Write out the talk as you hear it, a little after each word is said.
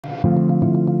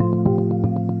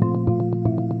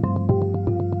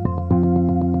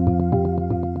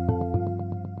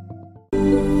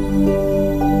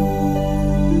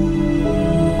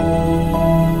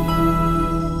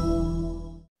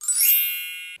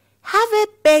have a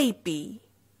baby.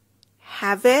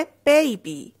 have a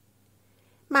baby.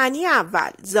 معنی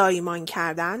اول زایمان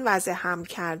کردن، وضع حمل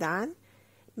کردن.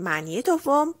 معنی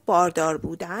دوم باردار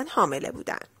بودن، حامله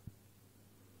بودن.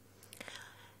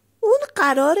 اون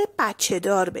قرار بچه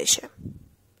دار بشه.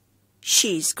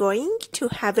 She's going to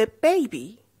have a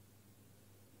baby.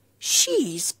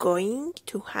 She's going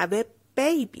to have a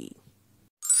baby.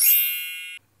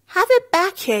 Have a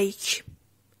backache.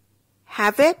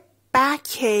 Have a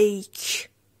backache.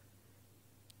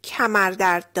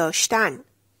 کمردرد داشتن.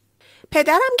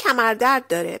 پدرم کمردرد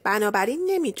داره، بنابراین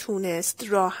نمیتونست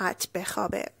راحت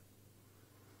بخوابه.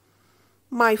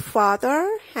 My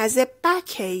father has a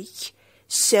backache,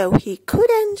 so he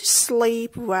couldn't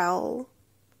sleep well.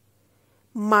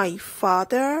 My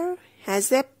father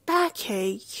has a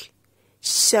backache,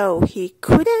 so he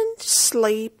couldn't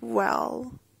sleep well.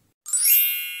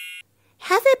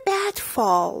 Have a bad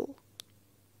fall.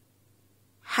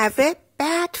 Have a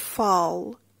bad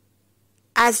fall.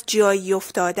 از جایی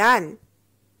افتادن.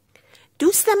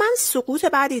 دوست من سقوط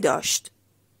بدی داشت.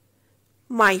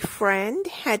 My friend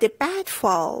had a bad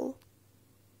fall.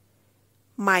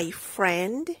 My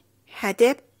friend had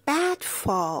a bad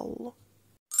fall.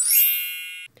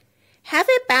 Have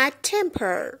a bad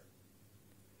temper.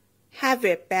 Have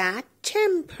a bad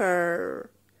temper.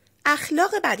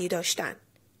 اخلاق بدی داشتن.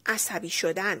 عصبی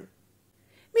شدن.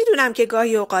 میدونم که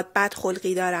گاهی اوقات بد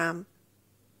خلقی دارم.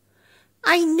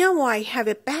 I know I have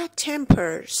a bad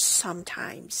temper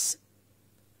sometimes.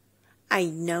 I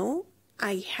know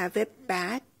I have a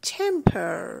bad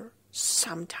temper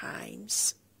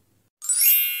sometimes.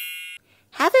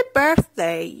 Have a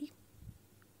birthday.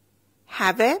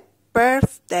 Have a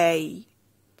birthday.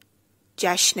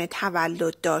 جشن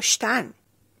تولد داشتن.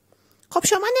 خب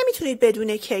شما نمیتونید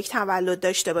بدون کیک تولد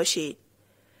داشته باشید.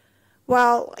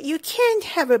 Well, you can't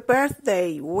have a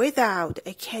birthday without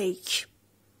a cake.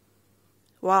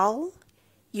 Well,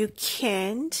 you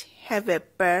can't have a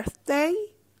birthday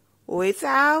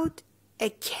without a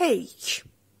cake.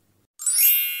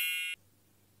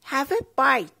 Have a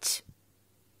bite.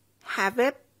 Have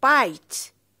a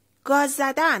bite. گاز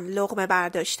زدن، لقمه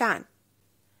برداشتن.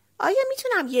 آیا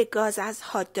میتونم یک گاز از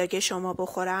هات داگ شما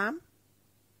بخورم؟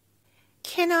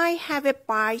 Can I have a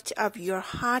bite of your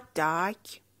hot dog?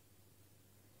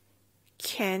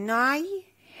 Can I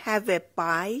have a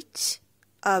bite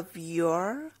of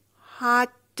your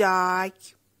hot dog?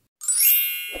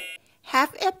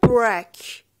 Have a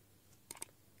break.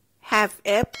 Have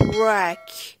a break.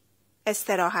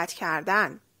 استراحت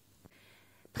کردن.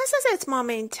 پس از اتمام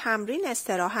این تمرین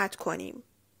استراحت کنیم.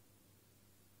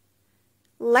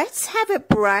 Let's have a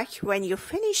break when you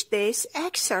finish this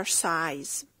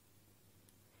exercise.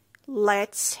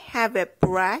 Let's have a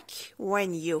break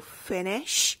when you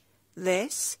finish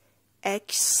this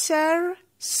exercise.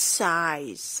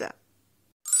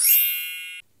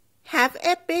 Have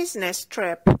a business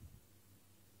trip.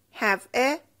 Have a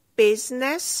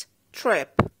business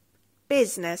trip.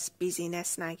 Business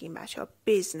نگیم بچه ها.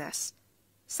 Business.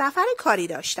 سفر کاری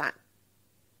داشتن.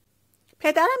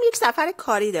 پدرم یک سفر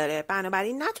کاری داره،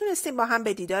 بنابراین نتونستیم با هم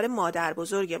به دیدار مادر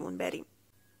بزرگمون بریم.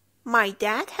 My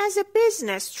dad has a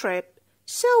business trip,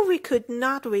 so we could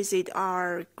not visit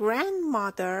our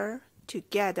grandmother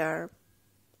together.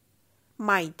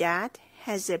 My dad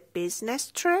has a business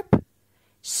trip,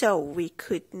 so we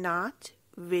could not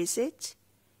visit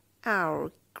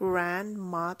our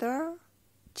grandmother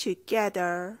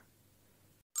together.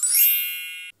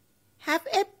 Have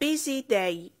a busy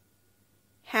day.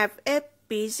 Have a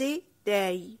busy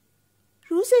day.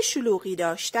 روز شلوغی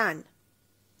داشتن.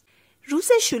 روز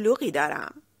شلوغی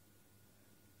دارم.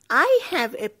 I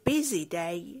have a busy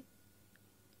day.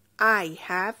 I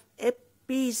have a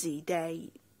busy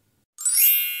day.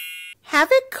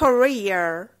 Have a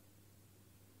career.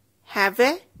 Have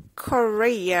a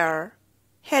career.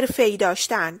 حرفه‌ای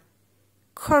داشتن.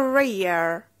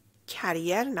 career.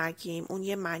 کریر نگیم، اون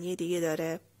یه معنی دیگه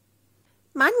داره.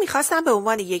 من میخواستم به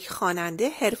عنوان یک خواننده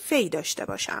حرفه‌ای داشته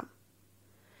باشم.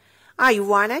 I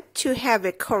wanted to have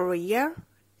a career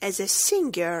as a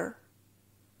singer.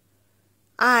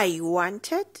 I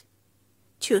wanted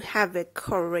to have a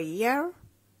career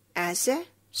as a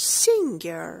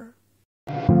singer.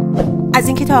 از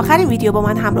اینکه تا آخر ویدیو با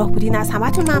من همراه بودین از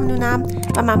همتون ممنونم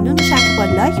و ممنون میشم که با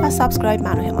لایک و سابسکرایب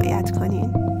منو حمایت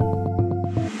کنین.